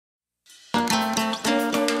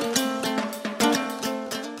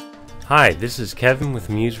Hi, this is Kevin with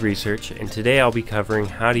Muse Research, and today I'll be covering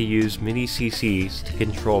how to use MIDI CCs to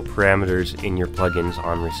control parameters in your plugins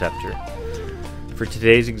on Receptor. For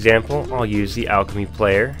today's example, I'll use the Alchemy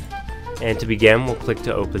player, and to begin we'll click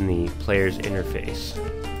to open the player's interface.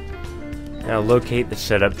 Now locate the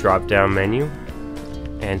Setup drop-down menu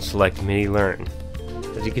and select MIDI Learn.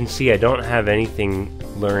 As you can see, I don't have anything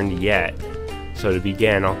learned yet, so to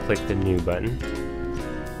begin I'll click the New button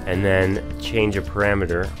and then change a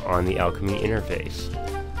parameter on the Alchemy interface.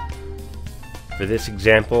 For this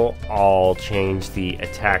example, I'll change the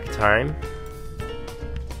attack time.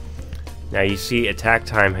 Now you see attack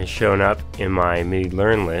time has shown up in my MIDI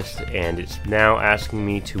Learn list, and it's now asking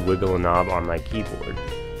me to wiggle a knob on my keyboard.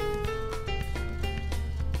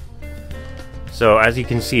 So as you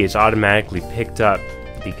can see, it's automatically picked up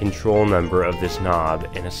the control number of this knob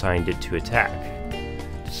and assigned it to attack.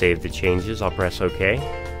 To save the changes, I'll press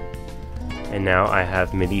OK. And now I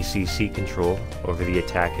have MIDI CC control over the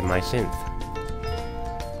attack in my synth.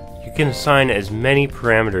 You can assign as many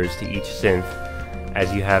parameters to each synth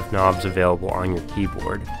as you have knobs available on your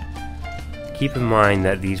keyboard. Keep in mind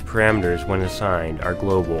that these parameters, when assigned, are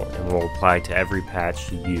global and will apply to every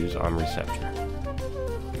patch you use on Receptor.